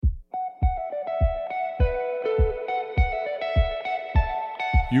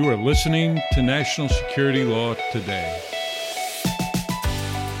You are listening to National Security Law Today.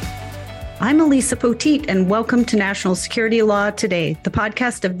 I'm Elisa Poteet, and welcome to National Security Law Today, the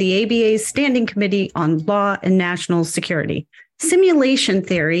podcast of the ABA's Standing Committee on Law and National Security. Simulation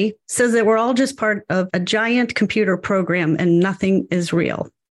theory says that we're all just part of a giant computer program and nothing is real.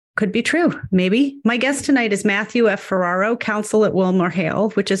 Could be true, maybe. My guest tonight is Matthew F. Ferraro, counsel at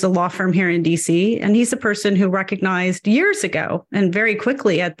WilmerHale, which is a law firm here in D.C., and he's a person who recognized years ago, and very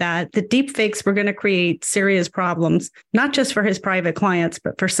quickly at that deepfakes were going to create serious problems, not just for his private clients,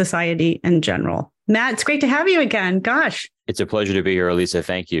 but for society in general. Matt, it's great to have you again. Gosh. It's a pleasure to be here, Elisa.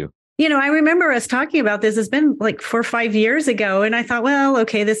 Thank you. You know, I remember us talking about this. It's been like 4 or 5 years ago, and I thought, well,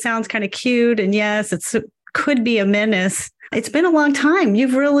 okay, this sounds kind of cute, and yes, it could be a menace. It's been a long time.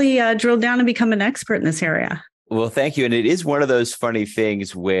 You've really drilled down and become an expert in this area. Well, thank you. And it is one of those funny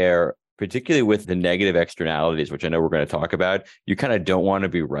things where, particularly with the negative externalities, which I know we're going to talk about, you kind of don't want to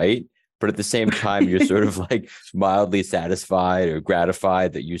be right. But at the same time, you're sort of like mildly satisfied or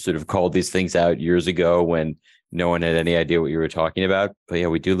gratified that you sort of called these things out years ago when no one had any idea what you were talking about. But yeah,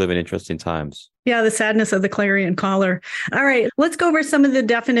 we do live in interesting times. Yeah, the sadness of the clarion caller. All right, let's go over some of the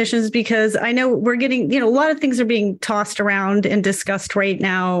definitions because I know we're getting, a lot of things are being tossed around and discussed right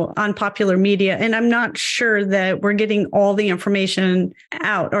now on popular media. And I'm not sure that we're getting all the information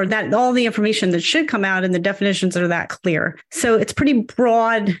out or that all the information that should come out and the definitions are that clear. So it's pretty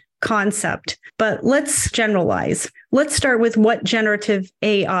broad concept, but let's generalize. Let's start with what generative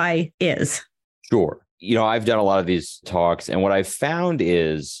AI is. Sure. I've done a lot of these talks, and what I've found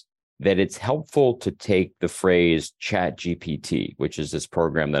is that it's helpful to take the phrase ChatGPT, which is this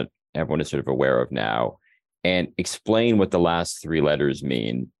program that everyone is sort of aware of now, and explain what the last 3 letters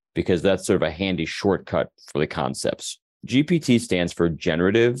mean, because that's sort of a handy shortcut for the concepts. GPT stands for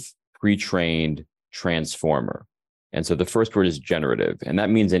Generative Pre-trained Transformer. And so the first word is generative, and that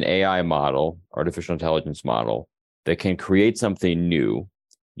means an AI model, artificial intelligence model, that can create something new,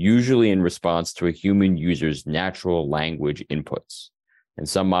 usually in response to a human user's natural language inputs. And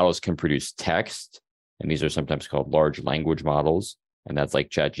some models can produce text, and these are sometimes called large language models, and that's like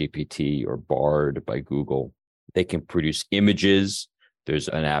ChatGPT or Bard by Google. They can produce images. There's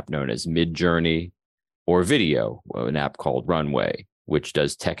an app known as Midjourney, or video, an app called Runway, which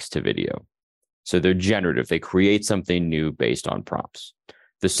does text to video. So they're generative. They create something new based on prompts.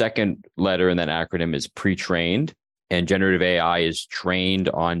 The second letter in that acronym is pre-trained. And generative AI is trained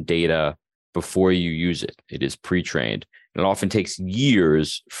on data before you use it. It is pre-trained. It often takes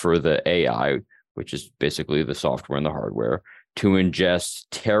years for the AI, which is basically the software and the hardware, to ingest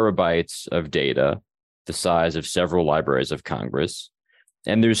terabytes of data, the size of several libraries of Congress.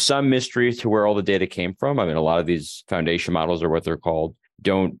 And there's some mystery to where all the data came from. I mean, a lot of these foundation models, or what they're called,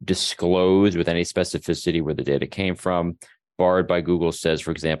 don't disclose with any specificity where the data came from. Bard by Google says,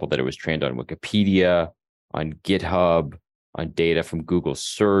 for example, that it was trained on Wikipedia, on GitHub, on data from Google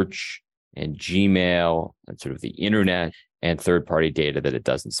Search and Gmail, and sort of the internet, and third-party data that it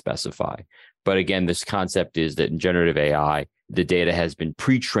doesn't specify. But again, this concept is that in generative AI, the data has been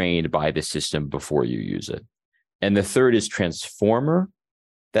pre-trained by the system before you use it. And the third is transformer.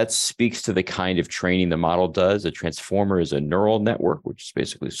 That speaks to the kind of training the model does. A transformer is a neural network, which is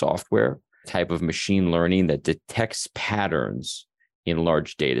basically software, type of machine learning that detects patterns in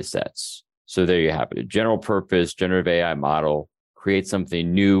large data sets. So there you have it. A general purpose generative AI model creates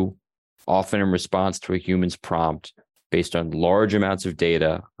something new, often in response to a human's prompt, based on large amounts of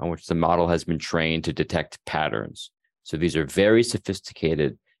data on which the model has been trained to detect patterns. So these are very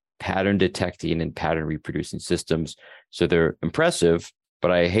sophisticated pattern detecting and pattern reproducing systems. So they're impressive,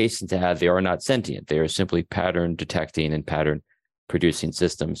 but I hasten to add they are not sentient. They are simply pattern detecting and pattern producing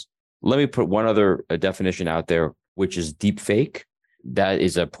systems. Let me put one other definition out there, which is deepfake. That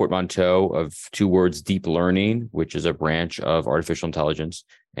is a portmanteau of 2 words, deep learning, which is a branch of artificial intelligence,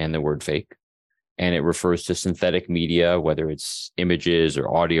 and the word fake. And it refers to synthetic media, whether it's images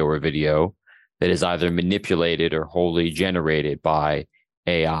or audio or video, that is either manipulated or wholly generated by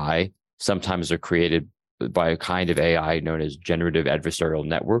AI. Sometimes they're created by a kind of AI known as generative adversarial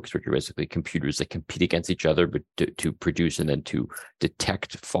networks, which are basically computers that compete against each other but to produce and then to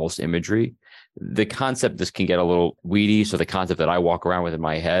detect false imagery. The concept, this can get a little weedy. So the concept that I walk around with in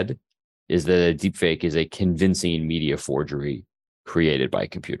my head is that a deepfake is a convincing media forgery created by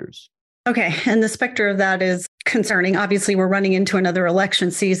computers. Okay. And the specter of that is concerning. Obviously, we're running into another election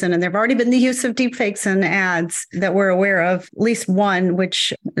season, and there have already been the use of deepfakes in ads that we're aware of, at least one,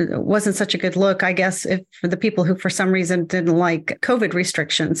 which wasn't such a good look, I guess, if for the people who, for some reason, didn't like COVID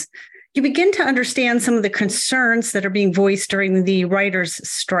restrictions. you begin to understand some of the concerns that are being voiced during the writers'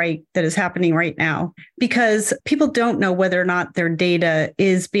 strike that is happening right now, because people don't know whether or not their data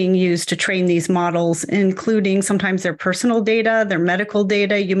is being used to train these models, including sometimes their personal data, their medical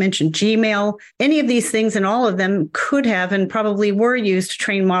data. You mentioned Gmail. Any of these things and all of them could have and probably were used to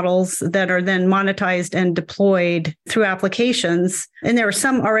train models that are then monetized and deployed through applications. And there are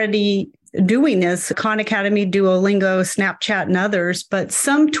some already doing this, Khan Academy, Duolingo, Snapchat, and others, but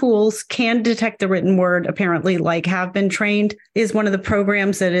some tools can detect the written word, apparently, like Have Been Trained is one of the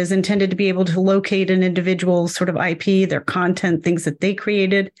programs that is intended to be able to locate an individual's sort of IP, their content, things that they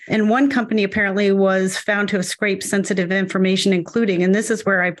created. And one company apparently was found to have scraped sensitive information, including, and this is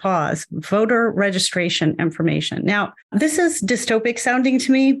where I pause, voter registration information. Now, this is dystopic sounding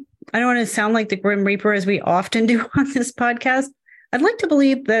to me. I don't want to sound like the Grim Reaper as we often do on this podcast. I'd like to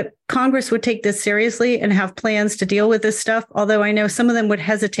believe that Congress would take this seriously and have plans to deal with this stuff, although I know some of them would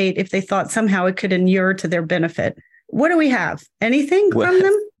hesitate if they thought somehow it could inure to their benefit. What do we have? Anything from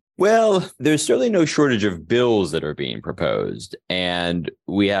them? Well, there's certainly no shortage of bills that are being proposed. And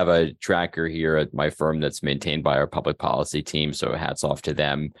we have a tracker here at my firm that's maintained by our public policy team, so hats off to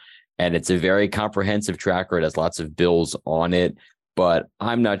them. And it's a very comprehensive tracker. It has lots of bills on it, but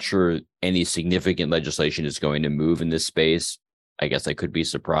I'm not sure any significant legislation is going to move in this space. I guess I could be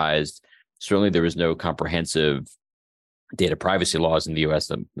surprised. Certainly, there is no comprehensive data privacy laws in the U.S.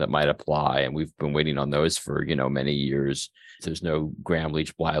 that might apply, and we've been waiting on those for many years. There's no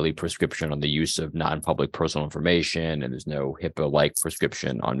Gramm-Leach-Bliley prescription on the use of non-public personal information, and there's no HIPAA-like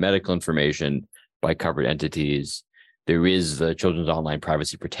prescription on medical information by covered entities. There is the Children's Online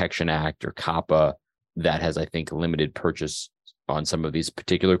Privacy Protection Act, or COPPA, that has, I think, limited purchase on some of these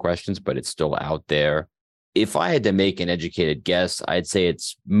particular questions, but it's still out there. If I had to make an educated guess, I'd say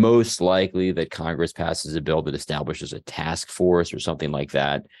it's most likely that Congress passes a bill that establishes a task force or something like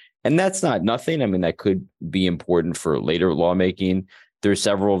that. And that's not nothing. I mean, that could be important for later lawmaking. There are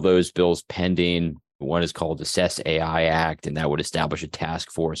several of those bills pending. One is called the Assess AI Act, and that would establish a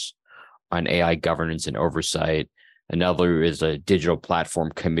task force on AI governance and oversight. Another is a Digital Platform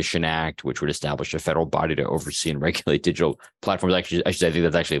Commission Act, which would establish a federal body to oversee and regulate digital platforms. Actually, I think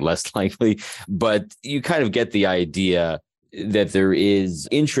that's actually less likely, but you kind of get the idea that there is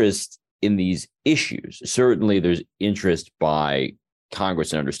interest in these issues. Certainly, there's interest by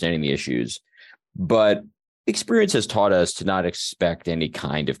Congress in understanding the issues, but experience has taught us to not expect any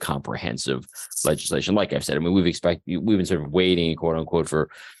kind of comprehensive legislation. Like I've said, I mean, we've been sort of waiting, quote unquote,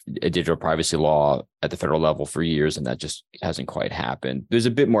 for a digital privacy law at the federal level for years, and that just hasn't quite happened. There's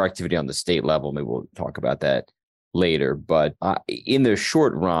a bit more activity on the state level. Maybe we'll talk about that later. But in the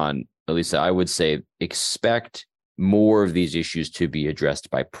short run, Elisa, I would say expect more of these issues to be addressed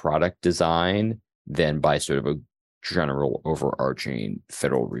by product design than by sort of a general overarching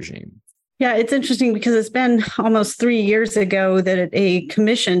federal regime. Yeah, it's interesting because it's been almost 3 years ago that a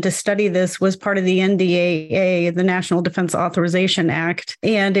commission to study this was part of the NDAA, the National Defense Authorization Act.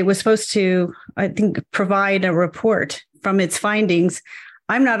 And it was supposed to, I think, provide a report from its findings.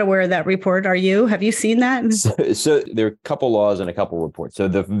 I'm not aware of that report. Are you? Have you seen that? So there are a couple laws and a couple reports. So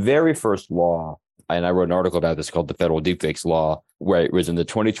the very first law, and I wrote an article about this called the Federal Deepfakes Law, where it was in the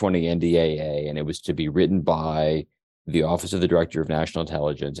 2020 NDAA, and it was to be written by the Office of the Director of National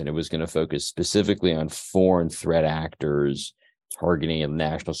Intelligence, and it was going to focus specifically on foreign threat actors targeting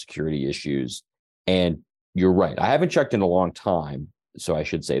national security issues. And you're right. I haven't checked in a long time, so I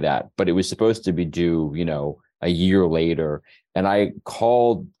should say that, but it was supposed to be due, a year later. And I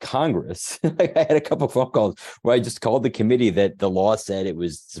called Congress. I had a couple of phone calls where I just called the committee that the law said it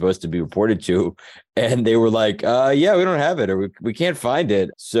was supposed to be reported to. And they were like, yeah, we don't have it, or we can't find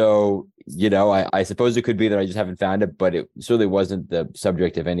it. So, I suppose it could be that I just haven't found it, but it certainly wasn't the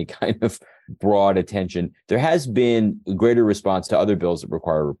subject of any kind of broad attention. There has been a greater response to other bills that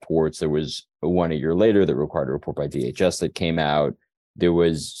require reports. There was one a year later that required a report by DHS that came out. There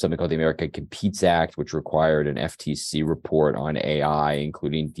was something called the America Competes Act, which required an FTC report on AI,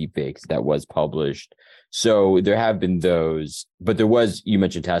 including deepfakes, that was published. So there have been those, but there was, you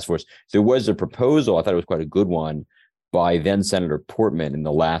mentioned task force, there was a proposal, I thought it was quite a good one, by then Senator Portman in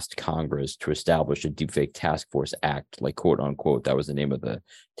the last Congress to establish a Deepfake Task Force Act, like quote unquote, that was the name of the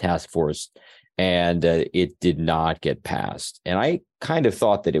task force. And it did not get passed. And I kind of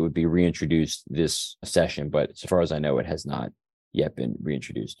thought that it would be reintroduced this session, but as far as I know, it has not yet been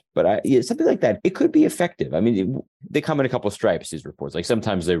reintroduced. But something like that, it could be effective. I mean, they come in a couple of stripes, these reports. Like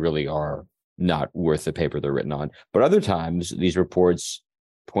sometimes they really are not worth the paper they're written on. But other times, these reports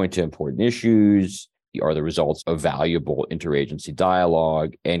point to important issues, are the results of valuable interagency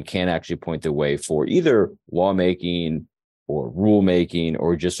dialogue, and can actually point the way for either lawmaking or rulemaking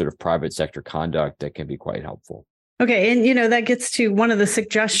or just sort of private sector conduct that can be quite helpful. Okay. And, that gets to one of the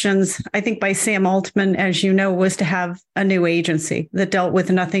suggestions, I think, by Sam Altman, as you know, was to have a new agency that dealt with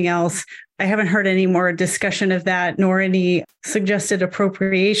nothing else. I haven't heard any more discussion of that, nor any suggested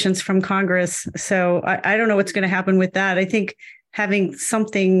appropriations from Congress. So I don't know what's going to happen with that. I think having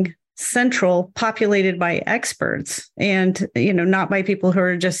something central populated by experts and, not by people who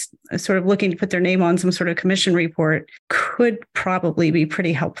are just sort of looking to put their name on some sort of commission report could probably be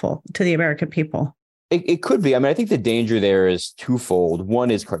pretty helpful to the American people. It could be. I mean, I think the danger there is twofold.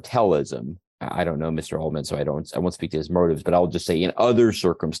 One is cartelism. I don't know Mr. Altman, so I won't speak to his motives, but I'll just say in other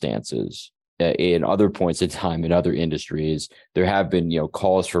circumstances, in other points in time, in other industries, there have been,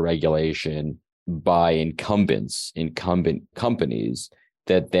 calls for regulation by incumbent companies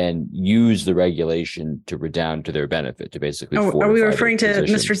that then use the regulation to redound to their benefit, to basically. Are we referring to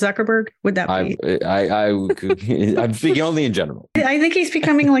Mr. Zuckerberg? Would that be? I'm speaking only in general. I think he's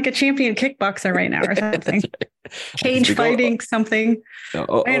becoming like a champion kickboxer right now or something. Cage fighting something. I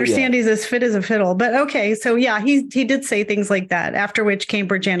understand he's as fit as a fiddle, but okay. So yeah, he did say things like that, after which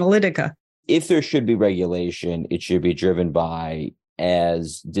Cambridge Analytica. If there should be regulation, it should be driven by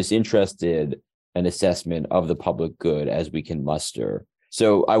as disinterested an assessment of the public good as we can muster.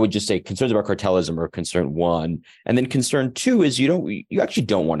 So I would just say concerns about cartelism are concern one. And then concern two is you actually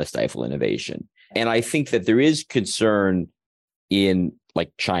don't want to stifle innovation. And I think that there is concern in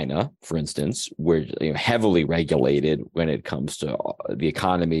like China, for instance, where heavily regulated when it comes to the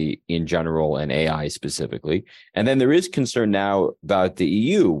economy in general and AI specifically. And then there is concern now about the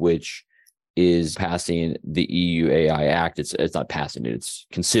EU, which is passing the EU AI Act. It's not passing it, it's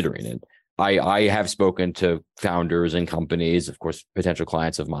considering it. I have spoken to founders and companies, of course, potential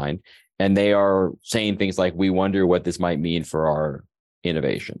clients of mine, and they are saying things like, we wonder what this might mean for our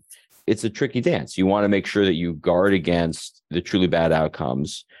innovation. It's a tricky dance. You want to make sure that you guard against the truly bad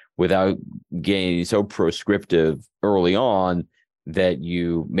outcomes without getting so prescriptive early on that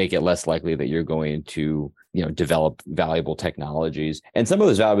you make it less likely that you're going to develop valuable technologies. And some of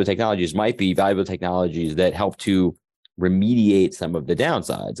those valuable technologies might be valuable technologies that help to remediate some of the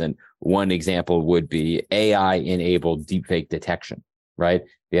downsides. And one example would be AI-enabled deepfake detection, right?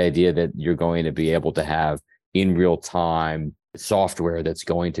 The idea that you're going to be able to have in real time software that's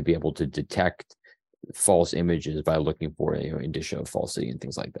going to be able to detect false images by looking for indicia of falsity and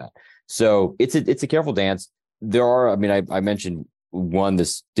things like that. So it's a careful dance. There are, I mentioned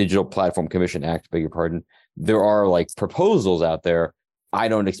this Digital Platform Commission Act, beg your pardon. There are like proposals out there. I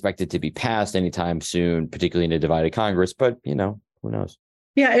don't expect it to be passed anytime soon, particularly in a divided Congress, but who knows?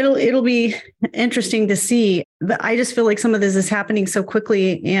 Yeah, it'll be interesting to see. But I just feel like some of this is happening so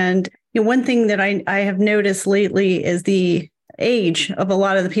quickly. And one thing that I have noticed lately is the age of a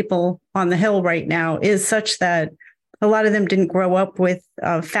lot of the people on the Hill right now is such that a lot of them didn't grow up with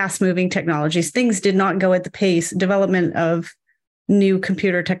fast-moving technologies. Things did not go at the pace. Development of new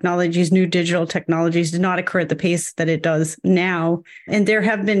computer technologies, new digital technologies did not occur at the pace that it does now. And there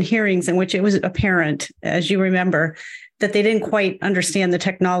have been hearings in which it was apparent, as you remember, that they didn't quite understand the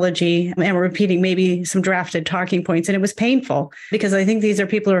technology and were repeating maybe some drafted talking points. And it was painful because I think these are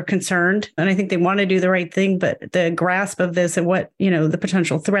people who are concerned and I think they want to do the right thing, but the grasp of this and what, the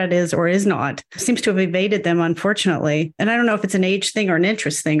potential threat is or is not seems to have evaded them, unfortunately. And I don't know if it's an age thing or an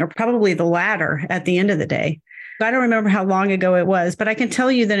interest thing or probably the latter at the end of the day. I don't remember how long ago it was, but I can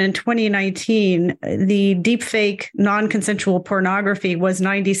tell you that in 2019, the deepfake non-consensual pornography was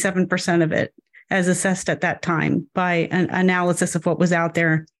 97% of it, as assessed at that time by an analysis of what was out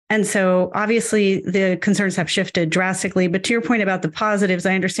there. And so obviously the concerns have shifted drastically. But to your point about the positives,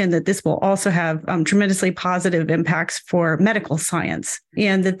 I understand that this will also have tremendously positive impacts for medical science.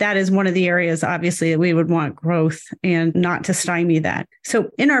 And that is one of the areas, obviously, that we would want growth and not to stymie that. So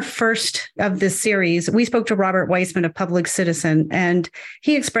in our first of this series, we spoke to Robert Weissman of Public Citizen, and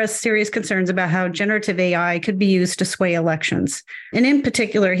he expressed serious concerns about how generative AI could be used to sway elections. And in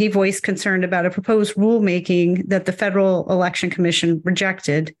particular, he voiced concern about a proposed rulemaking that the Federal Election Commission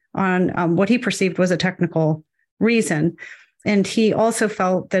rejected on what he perceived was a technical reason. And he also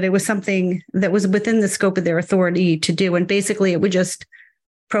felt that it was something that was within the scope of their authority to do. And basically, it would just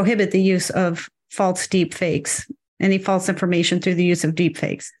prohibit the use of false deep fakes, any false information through the use of deep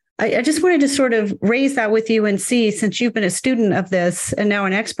fakes. I just wanted to sort of raise that with you and see, since you've been a student of this and now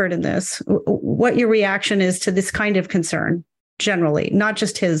an expert in this, what your reaction is to this kind of concern generally, not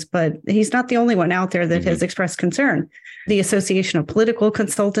just his, but he's not the only one out there that has expressed concern. The Association of Political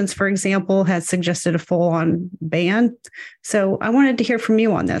Consultants, for example, has suggested a full-on ban. So I wanted to hear from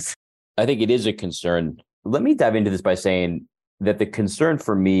you on this. I think it is a concern. Let me dive into this by saying that the concern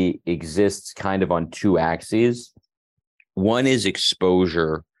for me exists kind of on two axes. One is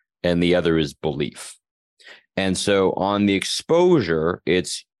exposure and the other is belief. And so on the exposure,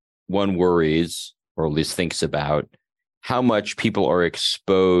 it's one worries, or at least thinks about, how much people are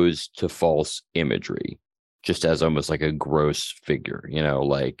exposed to false imagery, just as almost like a gross figure,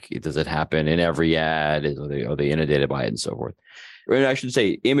 like does it happen in every ad? Are they inundated by it and so forth? And I should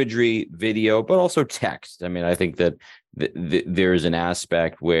say imagery, video, but also text. I mean, I think that there's an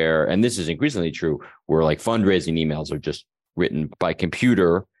aspect where, and this is increasingly true, where like fundraising emails are just written by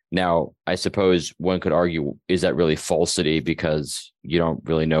computer. Now, I suppose one could argue, is that really falsity because you don't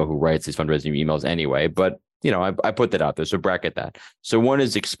really know who writes these fundraising emails anyway? But, I put that out there. So bracket that. So one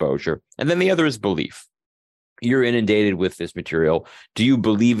is exposure, and then the other is belief. You're inundated with this material. Do you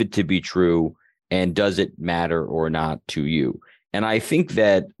believe it to be true? And does it matter or not to you? And I think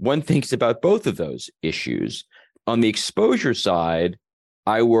that one thinks about both of those issues. On the exposure side,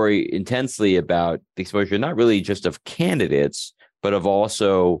 I worry intensely about the exposure, not really just of candidates, but of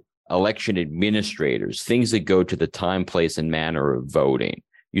also election administrators, things that go to the time, place, and manner of voting.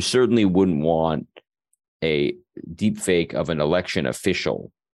 You certainly wouldn't want a deep fake of an election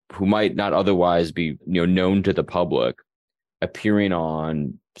official who might not otherwise be known to the public appearing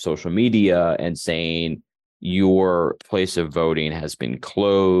on social media and saying your place of voting has been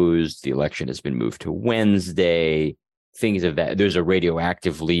closed, the election has been moved to Wednesday, things of that. There's a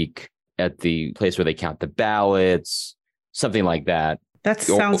radioactive leak at the place where they count the ballots, something like that. That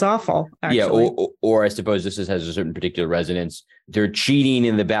sounds awful, actually. Yeah, or I suppose this has a certain particular resonance. They're cheating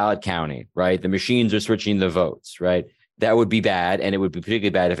in the ballot counting, right? The machines are switching the votes, right? That would be bad, and it would be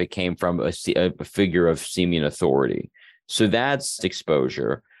particularly bad if it came from a figure of seeming authority. So that's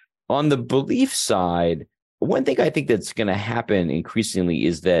exposure. On the belief side, one thing I think that's going to happen increasingly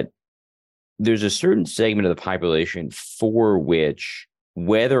is that there's a certain segment of the population for which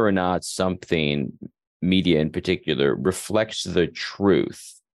whether or not something, media in particular, reflects the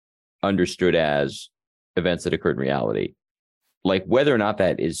truth understood as events that occurred in reality, like whether or not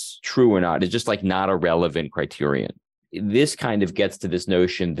that is true or not is just like not a relevant criterion. This kind of gets to this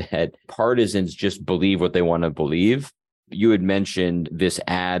notion that partisans just believe what they want to believe. You had mentioned this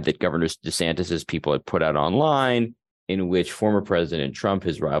ad that Governor DeSantis's people had put out online, in which former President Trump,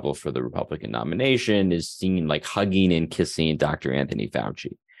 his rival for the Republican nomination, is seen like hugging and kissing Dr. Anthony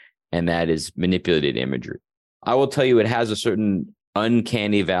Fauci. And that is manipulated imagery. I will tell you, it has a certain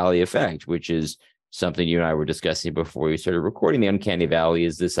uncanny valley effect, which is something you and I were discussing before we started recording. The uncanny valley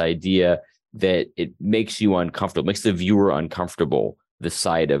is this idea that it makes you uncomfortable, makes the viewer uncomfortable, the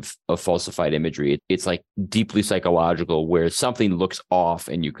sight of falsified imagery. It's like deeply psychological, where something looks off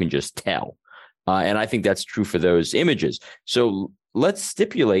and you can just tell. And I think that's true for those images. So let's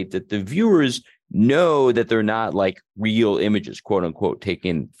stipulate that the viewers know that they're not like real images, quote unquote,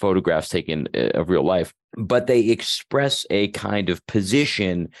 photographs taken of real life, but they express a kind of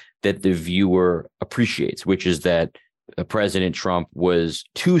position that the viewer appreciates, which is that President Trump was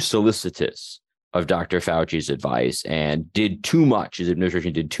too solicitous of Dr. Fauci's advice and did too much. His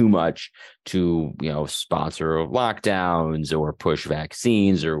administration did too much to, sponsor lockdowns or push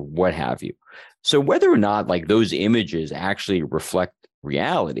vaccines or what have you. So whether or not like those images actually reflect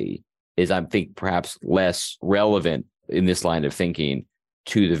reality is, I think, perhaps less relevant in this line of thinking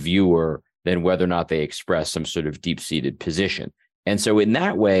to the viewer than whether or not they express some sort of deep-seated position. And so in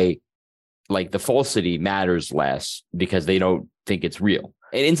that way, like the falsity matters less because they don't think it's real.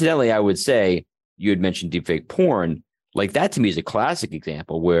 And incidentally, I would say, you had mentioned deepfake porn, like that to me is a classic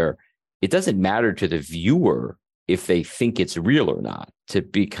example where it doesn't matter to the viewer if they think it's real or not. To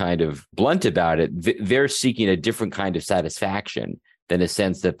be kind of blunt about it, they're seeking a different kind of satisfaction than a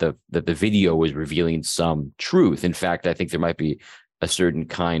sense that the video is revealing some truth. In fact, I think there might be a certain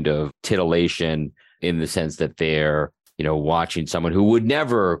kind of titillation in the sense that they're, watching someone who would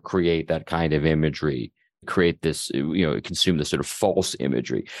never create that kind of imagery, create this, consume this sort of false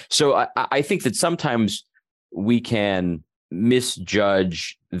imagery. So I think that sometimes we can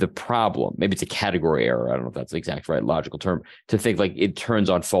misjudge the problem. Maybe it's a category error. I don't know if that's the exact right logical term, to think like it turns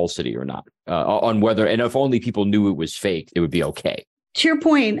on falsity or not, on whether, and if only people knew it was fake, it would be okay. To your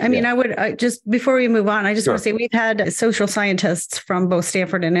point, I mean, I would just, before we move on, I just Sure. want to say we've had social scientists from both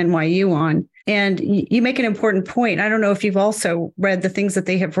Stanford and NYU on, and you make an important point. I don't know if you've also read the things that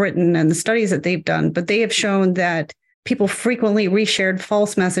they have written and the studies that they've done, but they have shown that people frequently reshared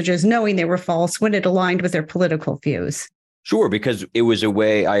false messages knowing they were false when it aligned with their political views. Sure, because it was a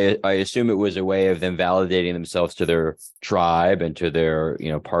way, I assume it was a way of them validating themselves to their tribe and to their,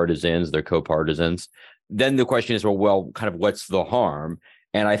 partisans, their co-partisans. Then the question is, well, kind of what's the harm?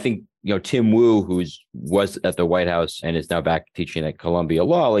 And I think, Tim Wu, who was at the White House and is now back teaching at Columbia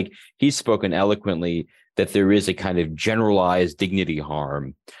Law, like he's spoken eloquently that there is a kind of generalized dignity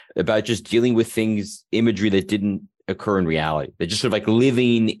harm about just dealing with things, imagery that didn't occur in reality. They're just sort of like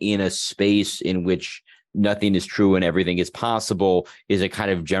living in a space in which nothing is true and everything is possible is a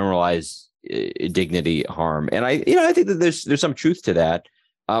kind of generalized dignity harm. And I think that there's some truth to that.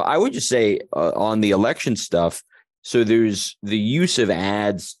 I would just say on the election stuff, so there's the use of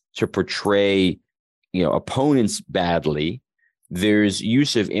ads to portray, opponents badly. There's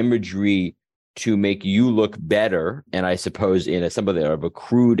use of imagery to make you look better. And I suppose in some of a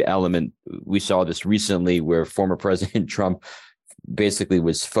crude element, we saw this recently where former President Trump basically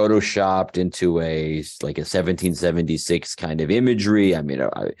was photoshopped into a 1776 kind of imagery. I mean,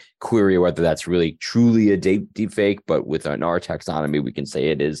 I query whether that's really truly a deep fake, but within our taxonomy, we can say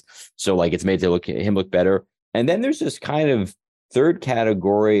it is. So it's made to him look better. And then there's this kind of third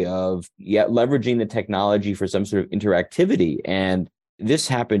category of leveraging the technology for some sort of interactivity. And this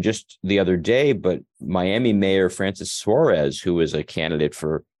happened just the other day, but Miami Mayor Francis Suarez, who is a candidate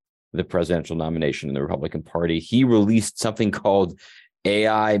for the presidential nomination in the Republican Party, he released something called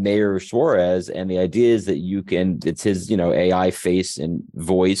AI Mayor Suarez. And the idea is that it's his, AI face and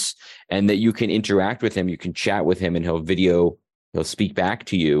voice, and that you can interact with him, you can chat with him, and he'll speak back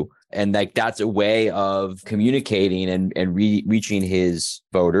to you. And that's a way of communicating and reaching his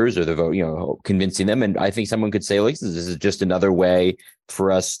voters, or the vote, convincing them. And I think someone could say, this is just another way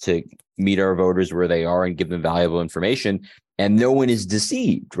for us to meet our voters where they are and give them valuable information. And no one is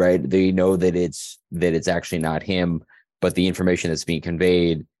deceived, right? They know that it's actually not him, but the information that's being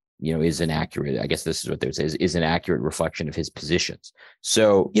conveyed, is inaccurate. I guess this is what they would say is an accurate reflection of his positions.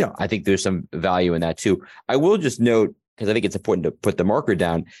 So, I think there's some value in that too. I will just note, because I think it's important to put the marker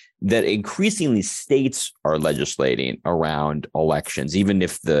down, that increasingly states are legislating around elections, even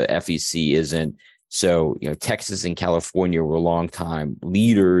if the FEC isn't. So, Texas and California were longtime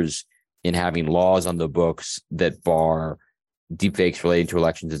leaders in having laws on the books that bar deepfakes relating to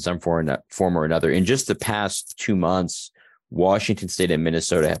elections in some form or another. In just the past 2 months, Washington State and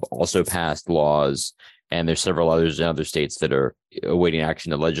Minnesota have also passed laws, and there's several others in other states that are awaiting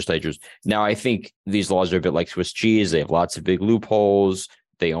action in the legislatures. Now, I think these laws are a bit like Swiss cheese. They have lots of big loopholes.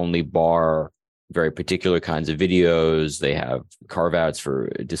 They only bar very particular kinds of videos. They have carve-outs for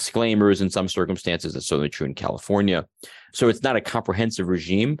disclaimers in some circumstances. That's certainly true in California. So it's not a comprehensive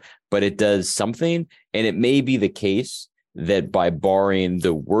regime, but it does something. And it may be the case that by barring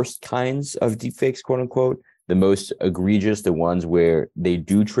the worst kinds of deepfakes, quote unquote, the most egregious, the ones where they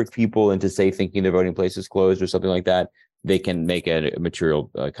do trick people into, say, thinking their voting place is closed or something like that, they can make a material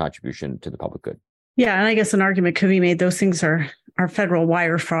contribution to the public good. Yeah, and I guess an argument could be made those things are federal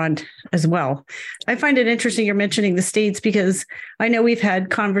wire fraud as well. I find it interesting you're mentioning the states, because I know we've had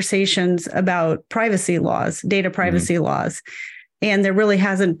conversations about privacy laws, data privacy laws, and there really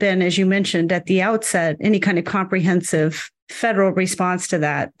hasn't been, as you mentioned at the outset, any kind of comprehensive federal response to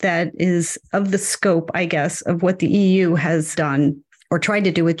that is of the scope, I guess, of what the EU has done or tried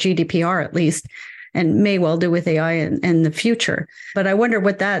to do with GDPR at least, and may well do with AI in the future. But I wonder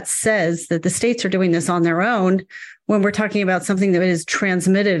what that says, that the states are doing this on their own when we're talking about something that is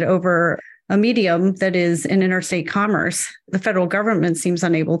transmitted over a medium that is in interstate commerce. The federal government seems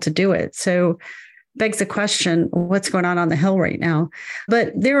unable to do it. So begs the question, what's going on the Hill right now?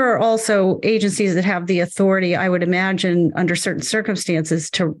 But there are also agencies that have the authority, I would imagine, under certain circumstances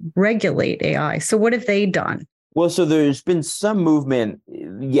to regulate AI. So what have they done? Well, so there's been some movement.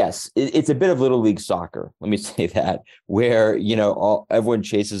 Yes, it's a bit of Little League soccer. Let me say that, where, everyone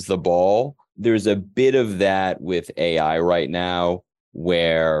chases the ball. There's a bit of that with AI right now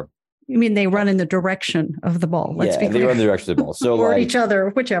where... You mean they run in the direction of the ball? Let's be clear. They run in the direction of the ball. So or each other,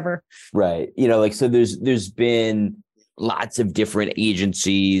 whichever. Right. So there's been lots of different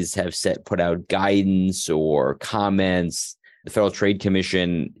agencies have put out guidance or comments. The Federal Trade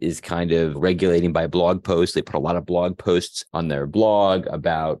Commission is kind of regulating by blog posts. They put a lot of blog posts on their blog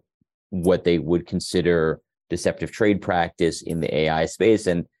about what they would consider deceptive trade practice in the AI space.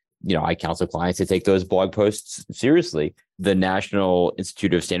 And, I counsel clients to take those blog posts seriously. The National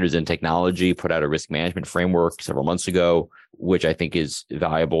Institute of Standards and Technology put out a risk management framework several months ago, which I think is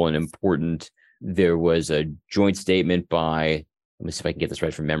valuable and important. There was a joint statement by, let me see if I can get this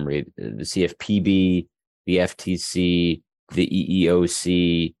right from memory, the CFPB, the FTC, the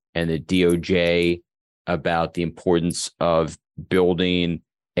EEOC, and the DOJ about the importance of building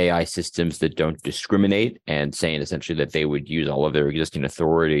AI systems that don't discriminate, and saying essentially that they would use all of their existing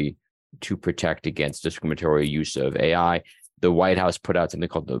authority to protect against discriminatory use of AI. The White House put out something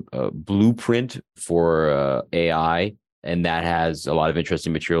called the Blueprint for AI, and that has a lot of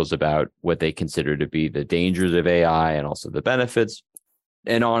interesting materials about what they consider to be the dangers of AI and also the benefits.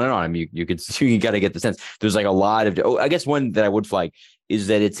 and on and on. I mean, you got to get the sense. There's like a lot of, I guess one that I would flag is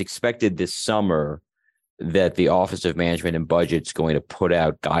that it's expected this summer that the Office of Management and Budget is going to put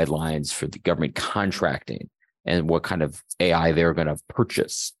out guidelines for the government contracting and what kind of AI they're going to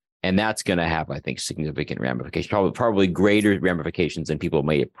purchase. And that's going to have, I think, significant ramifications, probably greater ramifications than people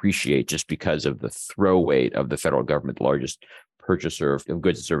may appreciate just because of the throw weight of the federal government, the largest purchaser of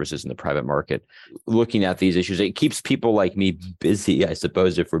goods and services in the private market. Looking at these issues, it keeps people like me busy, I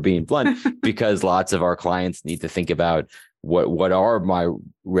suppose, if we're being blunt, because lots of our clients need to think about what are my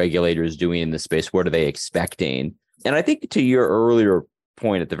regulators doing in this space? What are they expecting? And I think to your earlier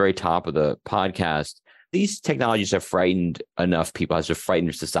point at the very top of the podcast, these technologies have frightened enough people, has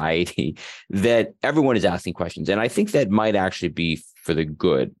frightened society that everyone is asking questions. And I think that might actually be for the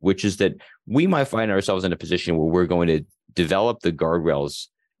good, which is that we might find ourselves in a position where we're going to develop the guardrails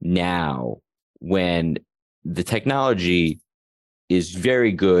now when the technology is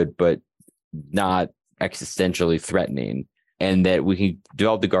very good, but not existentially threatening, and that we can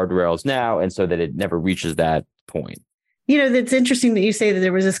develop the guardrails now and so that it never reaches that point. That's interesting that you say that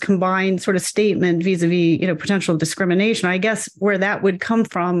there was this combined sort of statement vis-a-vis, potential discrimination. I guess where that would come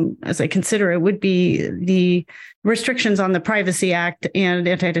from, as I consider it, would be the restrictions on the Privacy Act and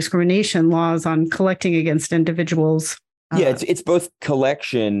anti-discrimination laws on collecting against individuals. Yeah, it's both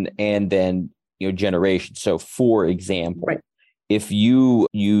collection and then, generation. So for example, right, if you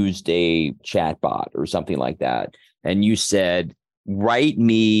used a chatbot or something like that, and you said, write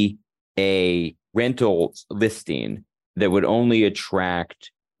me a rental listing that would only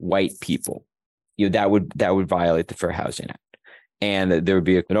attract white people, that would violate the Fair Housing Act. And there would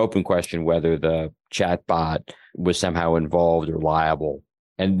be an open question whether the chatbot was somehow involved or liable.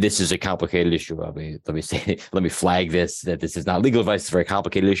 And this is a complicated issue. Let me flag this, that this is not legal advice. It's a very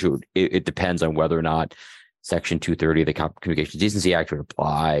complicated issue. It depends on whether or not Section 230 of the Communications Decency Act would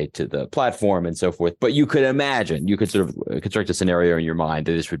apply to the platform and so forth. But you could imagine, you could sort of construct a scenario in your mind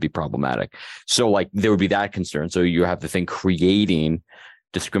that this would be problematic. So like there would be that concern. So you have the thing creating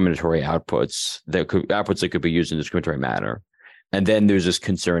discriminatory outputs that could be used in a discriminatory manner. And then there's this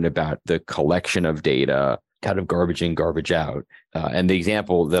concern about the collection of data, kind of garbage in, garbage out. And the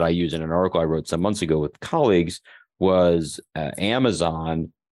example that I use in an article I wrote some months ago with colleagues was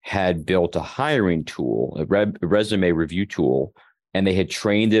Amazon had built a hiring tool, a resume review tool, and they had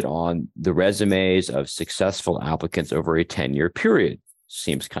trained it on the resumes of successful applicants over a 10-year period.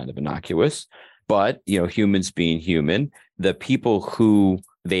 Seems kind of innocuous, but humans being human, the people who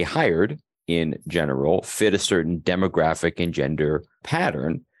they hired in general fit a certain demographic and gender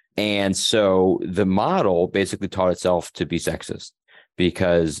pattern. And so the model basically taught itself to be sexist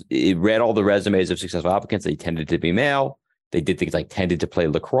because it read all the resumes of successful applicants. They tended to be male. They did things like tended to play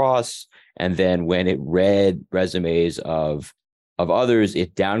lacrosse. And then when it read resumes of others,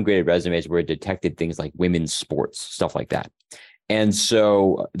 it downgraded resumes where it detected things like women's sports, stuff like that. And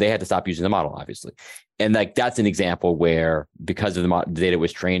so they had to stop using the model, obviously. And that's an example where because of the data it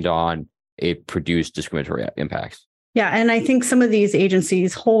was trained on, it produced discriminatory impacts. Yeah. And I think some of these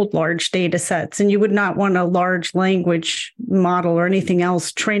agencies hold large data sets, and you would not want a large language model or anything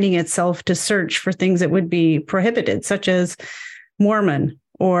else training itself to search for things that would be prohibited, such as Mormon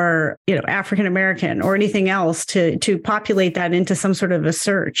or, African American or anything else to populate that into some sort of a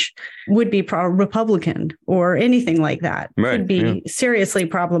search would be Republican or anything like that. Right, could be seriously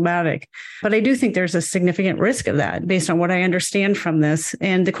problematic. But I do think there's a significant risk of that based on what I understand from this.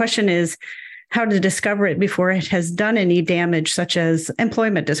 And the question is, how to discover it before it has done any damage, such as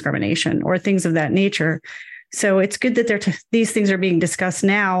employment discrimination or things of that nature. So it's good that these things are being discussed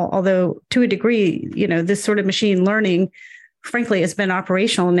now, although to a degree, this sort of machine learning, frankly, has been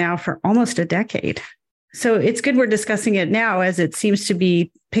operational now for almost a decade. So it's good we're discussing it now as it seems to be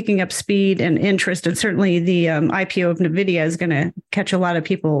picking up speed and interest. And certainly the IPO of NVIDIA is going to catch a lot of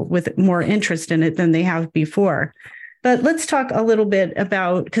people with more interest in it than they have before. But let's talk a little bit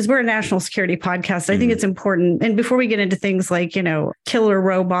about, because we're a national security podcast, I think it's important. And before we get into things like, killer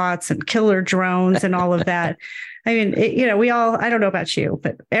robots and killer drones and all of that, I mean, I don't know about you,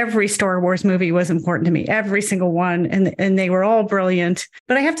 but every Star Wars movie was important to me, every single one. And they were all brilliant.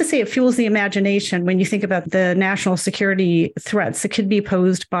 But I have to say it fuels the imagination when you think about the national security threats that could be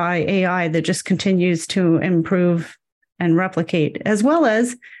posed by AI that just continues to improve and replicate, as well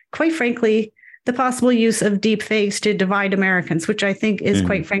as, quite frankly, the possible use of deep fakes to divide Americans, which I think is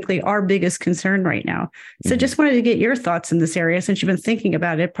quite frankly our biggest concern right now. So just wanted to get your thoughts in this area since you've been thinking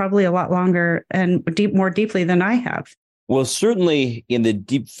about it probably a lot longer and more deeply than I have. Well, certainly in the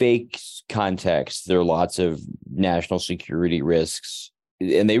deep fakes context, there are lots of national security risks.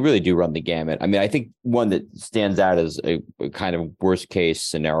 and they really do run the gamut. I mean, I think one that stands out as a kind of worst case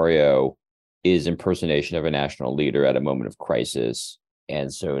scenario is impersonation of a national leader at a moment of crisis.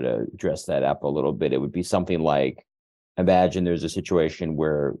 And so to dress that up a little bit, it would be something like, imagine there's a situation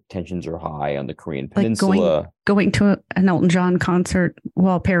where tensions are high on the Korean Peninsula. Like going to an Elton John concert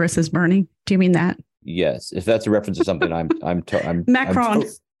while Paris is burning. Do you mean that? Yes. If that's a reference to something, I'm Macron.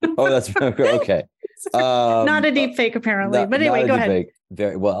 Oh, that's okay. Not a deep fake, apparently. But anyway, go ahead.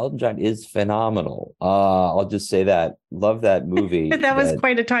 Very well. Elton John is phenomenal. I'll just say that. Love that movie. That was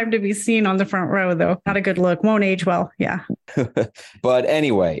quite a time to be seen on the front row, though. Not a good look. Won't age well. Yeah. But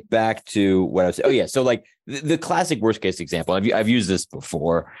anyway, back to what I was saying. Oh, yeah. So like the classic worst case example, I've used this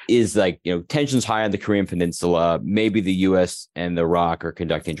before, is like, tensions high on the Korean Peninsula. Maybe the U.S. and Iraq are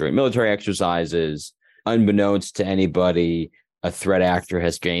conducting joint military exercises. Unbeknownst to anybody, a threat actor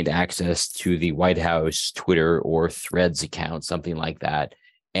has gained access to the White House Twitter or Threads account, something like that.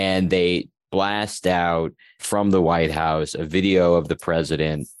 And they blast out from the White House a video of the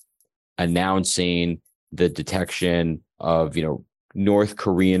president announcing the detection of, North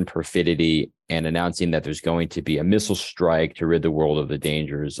Korean perfidy and announcing that there's going to be a missile strike to rid the world of the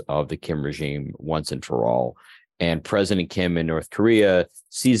dangers of the Kim regime once and for all. And President Kim in North Korea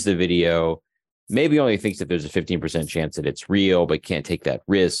sees the video, maybe only thinks that there's a 15% chance that it's real, but can't take that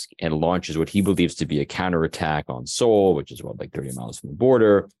risk, and launches what he believes to be a counterattack on Seoul, which is like 30 miles from the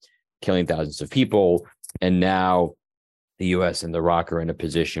border, killing thousands of people. And now the U.S. and Iraq are in a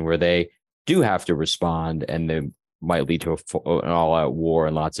position where they do have to respond, and they might lead to an all-out war,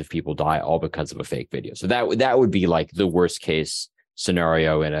 and lots of people die all because of a fake video. So that would be like the worst case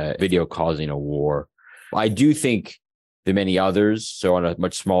scenario in a video causing a war. I do think there are many others. So on a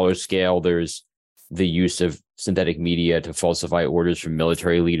much smaller scale, there's the use of synthetic media to falsify orders from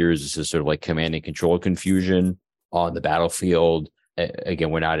military leaders. This is sort of like command and control confusion on the battlefield.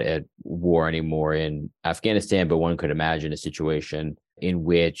 Again, we're not at war anymore in Afghanistan, but one could imagine a situation in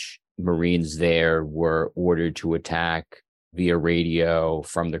which Marines there were ordered to attack via radio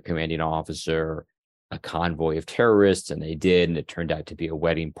from their commanding officer a convoy of terrorists, and they did, and it turned out to be a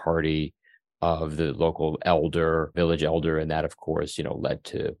wedding party of the local village elder, and that, of course, led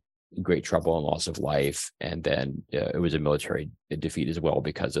to great trouble and loss of life. And then it was a military defeat as well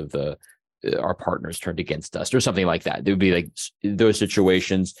because of our partners turned against us or something like that. There would be like those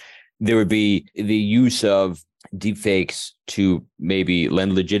situations. There would be the use of deepfakes to maybe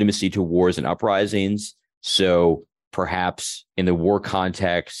lend legitimacy to wars and uprisings. So perhaps in the war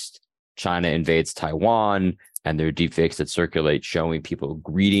context, China invades Taiwan, and there are deepfakes that circulate showing people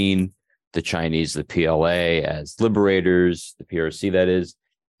greeting the Chinese, the PLA, as liberators, the PRC that is.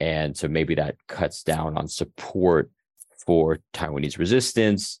 And so maybe that cuts down on support for Taiwanese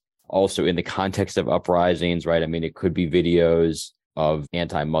resistance. Also in the context of uprisings, right? I mean, it could be videos of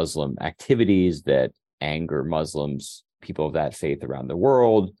anti-Muslim activities that anger Muslims, people of that faith around the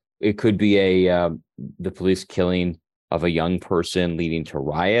world. It could be the police killing of a young person leading to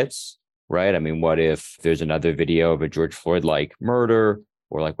riots, right? I mean, what if there's another video of a George Floyd-like murder,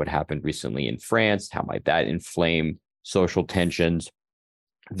 or like what happened recently in France? How might that inflame social tensions?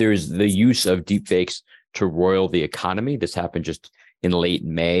 There's the use of deepfakes to roil the economy. This happened just in late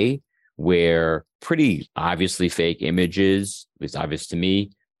May, where pretty obviously fake images, at least obvious to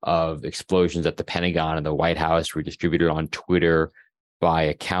me, of explosions at the Pentagon and the White House were distributed on Twitter by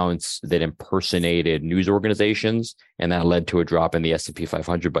accounts that impersonated news organizations. And that led to a drop in the S&P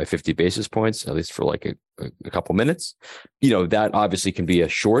 500 by 50 basis points, at least for like a couple minutes. That obviously can be a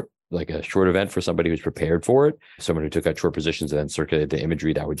short event for somebody who's prepared for it. Someone who took out short positions and then circulated the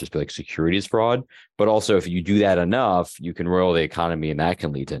imagery, that would just be like securities fraud. But also, if you do that enough, you can roil the economy, and that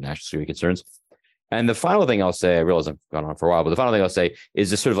can lead to national security concerns. And the final thing I'll say, I realize I've gone on for a while, but the final thing I'll say is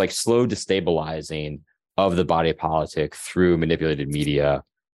this sort of like slow destabilizing of the body politic through manipulated media,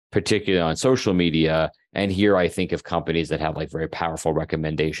 particularly on social media. And here I think of companies that have like very powerful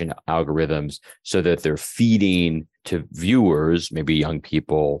recommendation algorithms, so that they're feeding to viewers, maybe young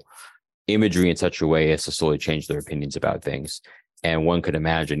people, imagery in such a way as to slowly change their opinions about things. And one could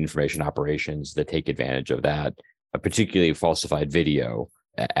imagine information operations that take advantage of that, a particularly falsified video,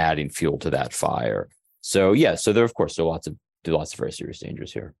 adding fuel to that fire. So there are, of course, lots of very serious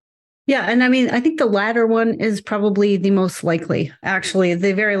dangers here. Yeah. And I mean, I think the latter one is probably the most likely, actually,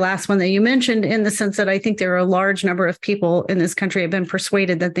 the very last one that you mentioned, in the sense that I think there are a large number of people in this country have been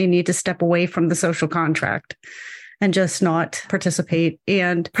persuaded that they need to step away from the social contract and just not participate,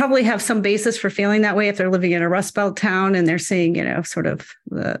 and probably have some basis for feeling that way if they're living in a Rust Belt town and they're seeing, sort of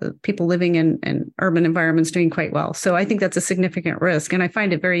people living in urban environments doing quite well. So I think that's a significant risk. And I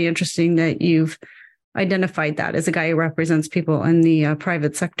find it very interesting that you've identified that as a guy who represents people in the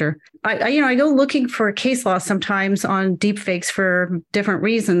private sector. I go looking for case law sometimes on deepfakes for different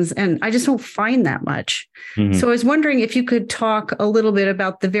reasons, and I just don't find that much. Mm-hmm. So I was wondering if you could talk a little bit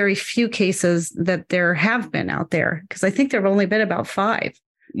about the very few cases that there have been out there, because I think there have only been about 5.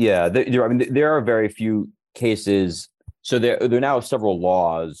 Yeah, there are very few cases. So there are now several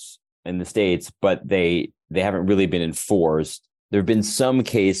laws in the states, but they haven't really been enforced. There have been some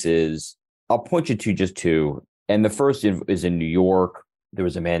cases. I'll point you to just 2. And the first is in New York. There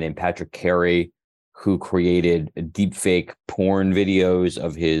was a man named Patrick Carey who created deepfake porn videos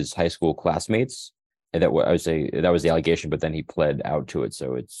of his high school classmates. And that was the allegation, but then he pled out to it.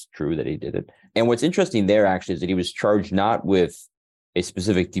 So it's true that he did it. And what's interesting there actually is that he was charged not with a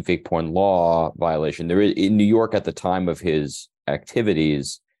specific deepfake porn law violation. There is, in New York at the time of his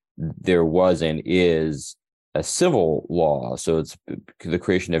activities, there was and is a civil law. So it's the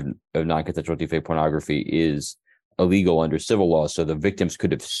creation of non-consensual deepfake pornography is illegal under civil law. So the victims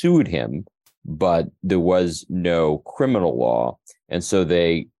could have sued him, but there was no criminal law. And so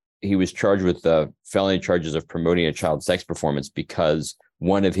he was charged with the felony charges of promoting a child sex performance because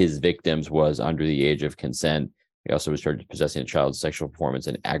one of his victims was under the age of consent. He also was charged with possessing a child's sexual performance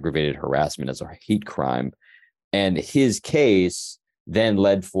and aggravated harassment as a hate crime. And his case then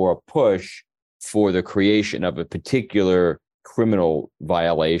led for a push for the creation of a particular criminal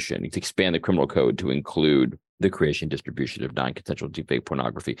violation to expand the criminal code to include the creation and distribution of non-consensual deepfake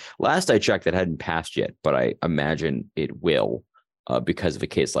pornography. Last I checked, that hadn't passed yet, but I imagine it will because of a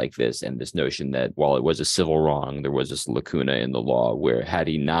case like this and this notion that while it was a civil wrong, there was this lacuna in the law where had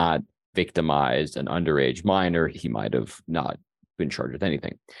he not victimized an underage minor, he might have not been charged with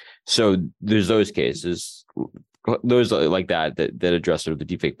anything. So there's those cases, those like that address sort of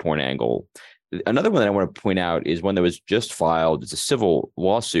the deepfake porn angle. Another one that I want to point out is one that was just filed. It's a civil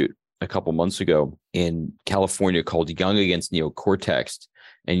lawsuit a couple months ago in California called Young against Neocortex.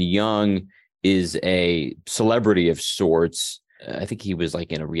 And Young is a celebrity of sorts. I think he was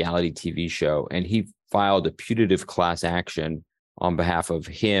like in a reality TV show, and he filed a putative class action on behalf of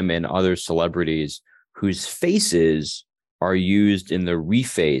him and other celebrities whose faces are used in the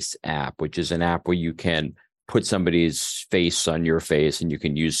Reface app, which is an app where you can put somebody's face on your face, and you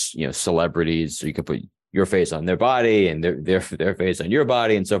can use, celebrities. So you can put your face on their body and their face on your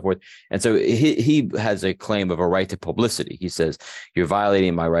body and so forth. And so he has a claim of a right to publicity. He says, you're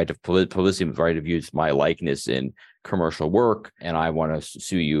violating my right of publicity, my right of use my likeness in commercial work, and I want to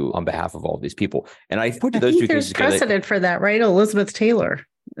sue you on behalf of all of these people. And I put those two cases together. There's precedent for that, right? Elizabeth Taylor,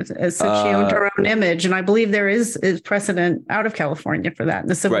 as she owned her own image, and I believe there is precedent out of California for that in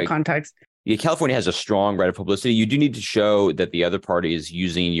the civil context. Yeah, California has a strong right of publicity. You do need to show that the other party is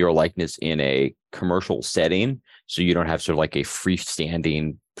using your likeness in a commercial setting, so you don't have sort of like a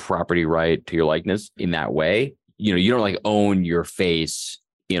freestanding property right to your likeness in that way. You don't like own your face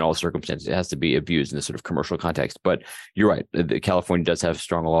in all circumstances. It has to be abused in this sort of commercial context. But you're right. California does have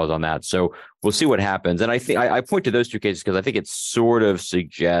strong laws on that. So we'll see what happens. And I think I point to those two cases because I think it sort of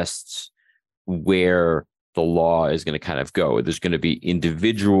suggests where the law is going to kind of go. There's going to be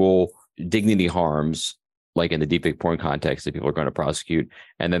individual dignity harms, like in the deepfake porn context, that people are going to prosecute.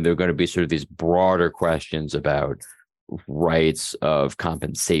 And then there are going to be sort of these broader questions about rights of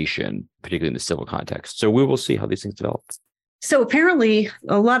compensation, particularly in the civil context. So we will see how these things develop. So apparently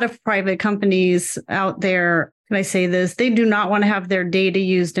a lot of private companies out there, can I say this, they do not want to have their data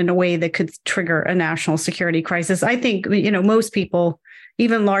used in a way that could trigger a national security crisis. I think, most people,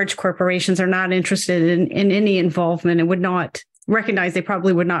 even large corporations, are not interested in any involvement and would not recognize they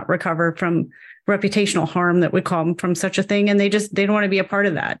probably would not recover from reputational harm that would come from such a thing. And they don't want to be a part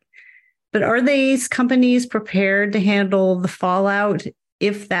of that. But are these companies prepared to handle the fallout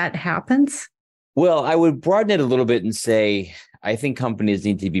if that happens? Well, I would broaden it a little bit and say, I think companies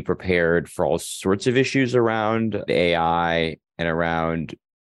need to be prepared for all sorts of issues around AI and around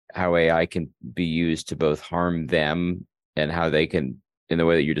how AI can be used to both harm them and how they can, in the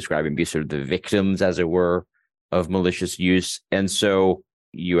way that you're describing, be sort of the victims, as it were, of malicious use. And so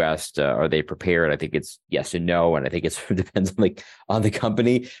you asked, are they prepared? I think it's yes and no. And I think it depends on the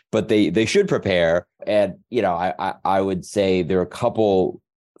company, but they should prepare. And, I would say there are a couple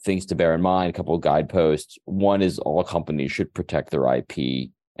things to bear in mind, a couple of guideposts. One is all companies should protect their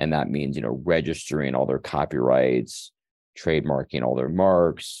IP. And that means, registering all their copyrights, trademarking all their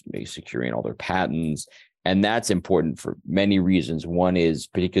marks, securing all their patents. And that's important for many reasons. One is,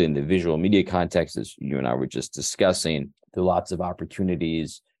 particularly in the visual media context, as you and I were just discussing, there are lots of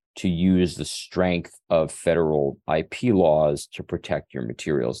opportunities to use the strength of federal IP laws to protect your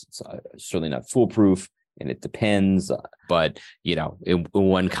materials. It's certainly not foolproof. and it depends. But, in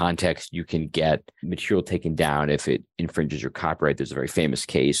one context, you can get material taken down if it infringes your copyright. There's a very famous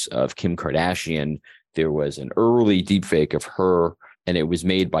case of Kim Kardashian. There was an early deepfake of her, and it was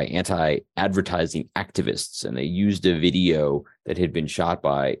made by anti-advertising activists. And they used a video that had been shot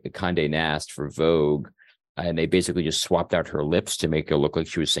by Condé Nast for Vogue. And they basically just swapped out her lips to make her look like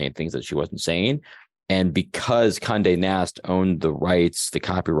she was saying things that she wasn't saying. And because Condé Nast owned the rights, the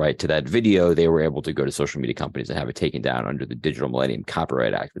copyright to that video, they were able to go to social media companies and have it taken down under the Digital Millennium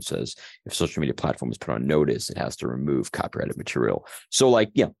Copyright Act, which says if social media platform is put on notice, it has to remove copyrighted material. So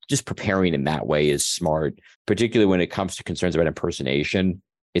just preparing in that way is smart, particularly when it comes to concerns about impersonation.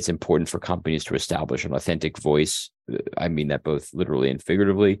 It's important for companies to establish an authentic voice. I mean that both literally and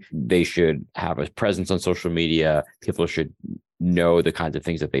figuratively. They should have a presence on social media. People should know the kinds of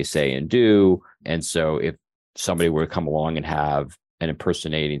things that they say and do. And so if somebody were to come along and have an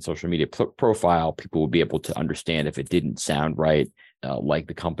impersonating social media profile, people would be able to understand if it didn't sound right, like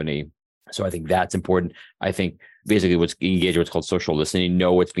the company. So I think that's important. I think basically engage what's called social listening,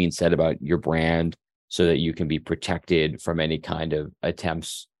 know what's being said about your brand so that you can be protected from any kind of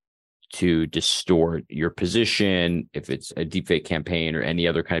attempts to distort your position, if it's a deepfake campaign or any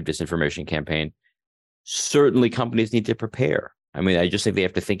other kind of disinformation campaign. Certainly companies need to prepare. I mean, I just think they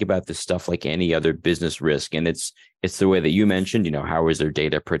have to think about this stuff like any other business risk. And it's the way that you mentioned, how is their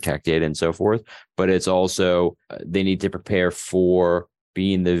data protected and so forth. But it's also, they need to prepare for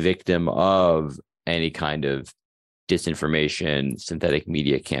being the victim of any kind of disinformation, synthetic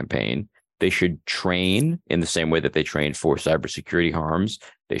media campaign. They should train in the same way that they train for cybersecurity harms.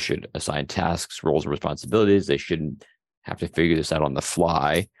 They should assign tasks, roles, and responsibilities. They shouldn't have to figure this out on the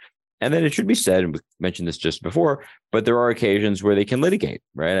fly. And then it should be said, and we mentioned this just before, but there are occasions where they can litigate,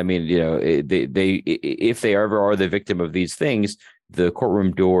 right? I mean, they if they ever are the victim of these things, the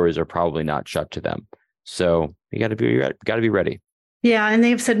courtroom doors are probably not shut to them. So you got to be ready. Yeah, and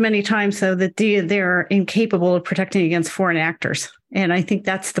they've said many times, though, that they're incapable of protecting against foreign actors. And I think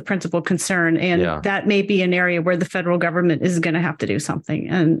that's the principal concern. And that may be an area where the federal government is going to have to do something.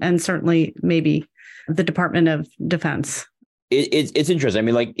 And certainly maybe the Department of Defense. It's interesting. I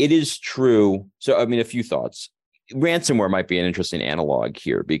mean, it is true. So, I mean, a few thoughts. Ransomware might be an interesting analog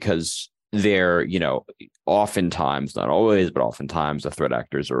here because they're, oftentimes, not always, but oftentimes the threat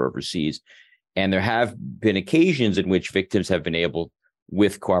actors are overseas. And there have been occasions in which victims have been able,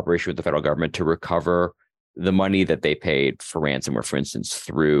 with cooperation with the federal government, to recover the money that they paid for ransomware, for instance,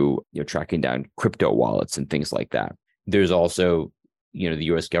 through tracking down crypto wallets and things like that. There's also, the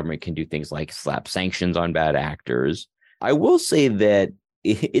U.S. government can do things like slap sanctions on bad actors. I will say that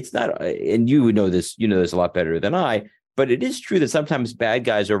it's not, and you would know this a lot better than I, but it is true that sometimes bad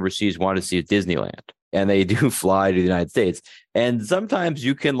guys overseas want to see Disneyland, and they do fly to the United States. And sometimes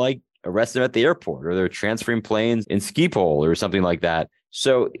you can arrest them at the airport, or they're transferring planes in Schiphol or something like that.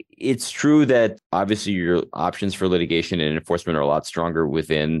 So it's true that obviously your options for litigation and enforcement are a lot stronger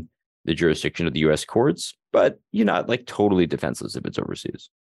within the jurisdiction of the U.S. courts, but you're not totally defenseless if it's overseas.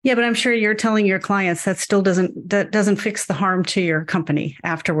 Yeah, but I'm sure you're telling your clients that still doesn't fix the harm to your company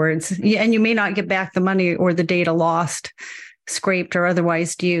afterwards. And you may not get back the money or the data lost, scraped, or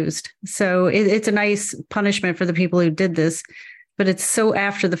otherwise used. So it's a nice punishment for the people who did this, but it's so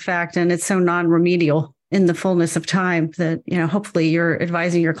after the fact and it's so non-remedial in the fullness of time that, hopefully you're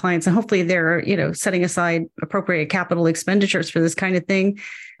advising your clients and hopefully they're, setting aside appropriate capital expenditures for this kind of thing.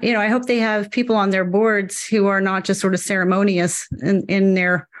 I hope they have people on their boards who are not just sort of ceremonious in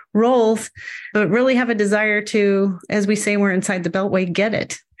their roles, but really have a desire to, as we say, we're inside the Beltway, get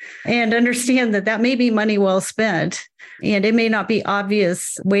it and understand that may be money well spent. And it may not be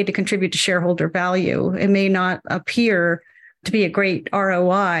obvious way to contribute to shareholder value. It may not appear to be a great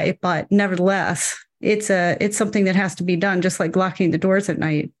ROI, but nevertheless, it's something that has to be done, just like locking the doors at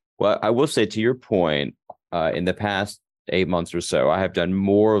night. Well, I will say, to your point, in the past 8 months or so, I have done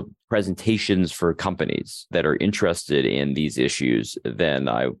more presentations for companies that are interested in these issues than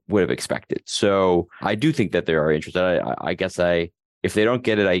I would have expected. So I do think that they are interested. I guess if they don't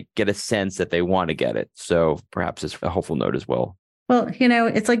get it, I get a sense that they want to get it. So perhaps it's a hopeful note as well. Well,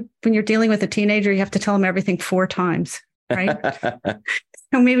 it's like when you're dealing with a teenager, you have to tell them everything 4 times, right?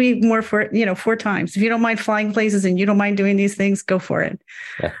 So maybe more 4 times. If you don't mind flying places and you don't mind doing these things, go for it.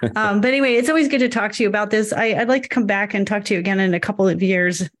 But anyway, it's always good to talk to you about this. I'd like to come back and talk to you again in a couple of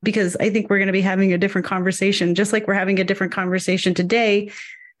years, because I think we're going to be having a different conversation, just like we're having a different conversation today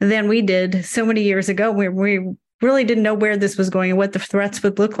than we did so many years ago, where we really didn't know where this was going and what the threats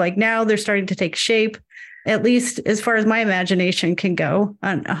would look like. Now they're starting to take shape, at least as far as my imagination can go.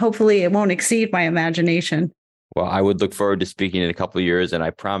 And hopefully it won't exceed my imagination. Well, I would look forward to speaking in a couple of years, and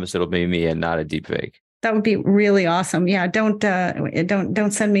I promise it'll be me and not a deepfake. That would be really awesome. Yeah, don't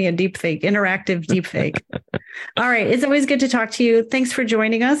send me a interactive deep fake. All right. It's always good to talk to you. Thanks for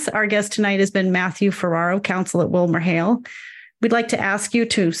joining us. Our guest tonight has been Matthew Ferraro, counsel at WilmerHale. We'd like to ask you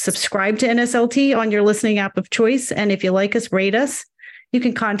to subscribe to NSLT on your listening app of choice. And if you like us, rate us. You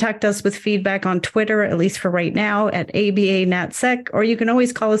can contact us with feedback on Twitter, at least for right now, at ABA-NatSec, or you can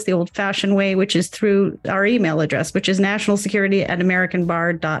always call us the old-fashioned way, which is through our email address, which is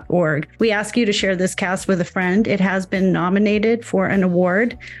nationalsecurity@americanbar.org. We ask you to share this cast with a friend. It has been nominated for an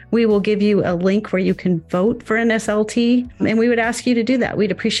award. We will give you a link where you can vote for NSLT, and we would ask you to do that. We'd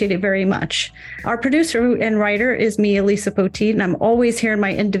appreciate it very much. Our producer and writer is me, Elisa Poteet, and I'm always here in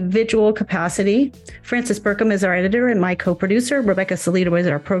my individual capacity. Francis Burkham is our editor and my co-producer. Rebecca Salito is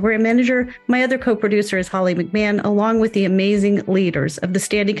our program manager. My other co-producer is Holly McMahon, along with the amazing leaders of the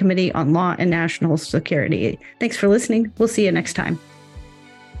Standing Committee on Law and National Security. Thanks for listening. We'll see you next time.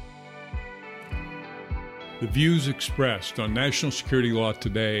 The views expressed on National Security Law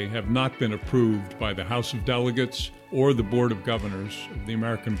Today have not been approved by the House of Delegates or the Board of Governors of the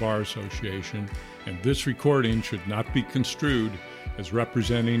American Bar Association, and this recording should not be construed as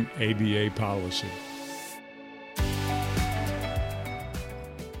representing ABA policy.